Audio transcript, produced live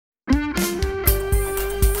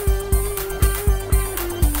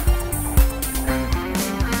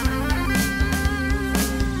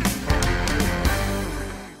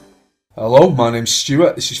Hello, my name's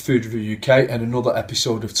Stuart, this is Food Review UK and another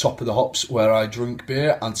episode of Top of the Hops where I drink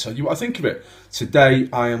beer and tell you what I think of it. Today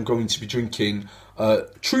I am going to be drinking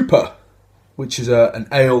Trooper, which is an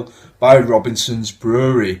ale by Robinson's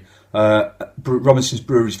Brewery. Robinson's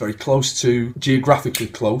Brewery is very geographically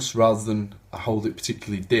close rather than I hold it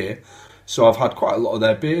particularly dear. So I've had quite a lot of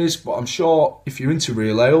their beers, but I'm sure if you're into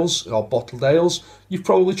real ales or bottled ales, you've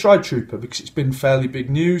probably tried Trooper because it's been fairly big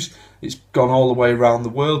news. It's gone all the way around the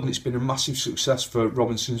world and it's been a massive success for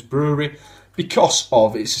Robinson's Brewery because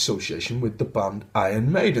of its association with the band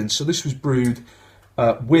Iron Maiden. So this was brewed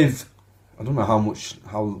with, I don't know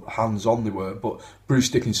how hands-on they were, but Bruce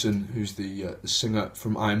Dickinson, who's the singer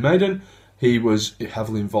from Iron Maiden, he was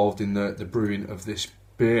heavily involved in the brewing of this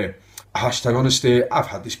beer. Hashtag honesty, I've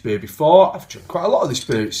had this beer before. I've drunk quite a lot of this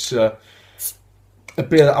beer. It's a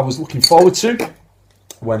beer that I was looking forward to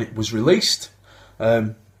when it was released.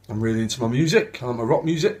 I'm really into my music, my rock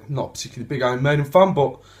music. I'm not a particularly big Iron Maiden fan,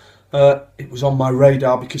 but it was on my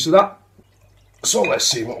radar because of that. So let's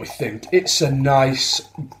see what we think. It's a nice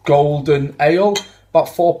golden ale, about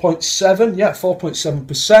 4.7, yeah,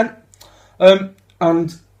 4.7%.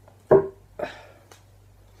 And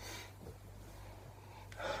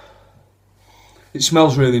it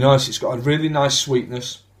smells really nice. It's got a really nice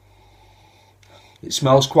sweetness. It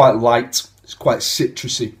smells quite light. It's quite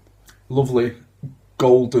citrusy. Lovely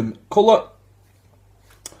golden colour.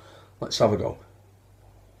 Let's have a go.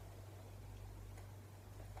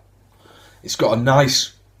 It's got a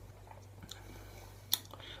nice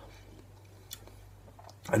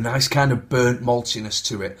kind of burnt maltiness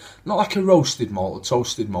to it. Not like a roasted malt, a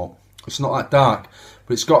toasted malt. It's not that dark,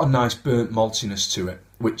 but it's got a nice burnt maltiness to it,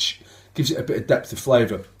 which gives it a bit of depth of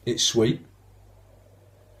flavour. It's sweet,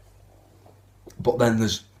 but then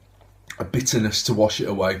there's a bitterness to wash it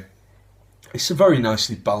away. It's a very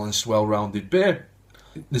nicely balanced, well-rounded beer.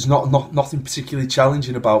 There's nothing particularly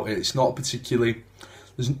challenging about it. It's not particularly,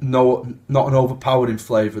 not an overpowering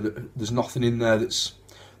flavour. There's nothing in there that's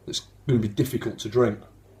going to be difficult to drink.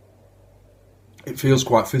 It feels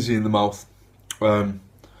quite fizzy in the mouth, but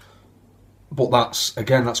that's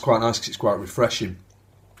quite nice because it's quite refreshing.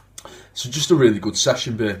 So just a really good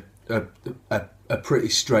session beer, a pretty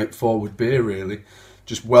straightforward beer really,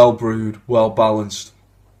 just well brewed, well balanced,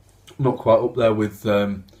 not quite up there with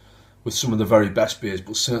some of the very best beers,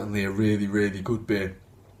 but certainly a really, really good beer.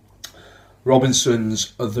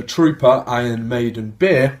 Robinson's The Trooper Iron Maiden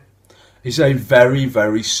beer is a very,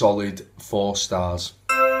 very solid 4 stars.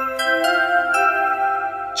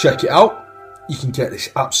 Check it out. You can get this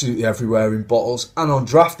absolutely everywhere in bottles and on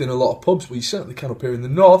draft in a lot of pubs, but you certainly can up here in the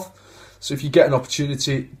north. So if you get an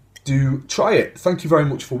opportunity, do try it. Thank you very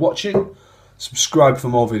much for watching. Subscribe for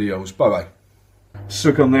more videos. Bye bye.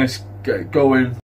 Suck on this, get it going.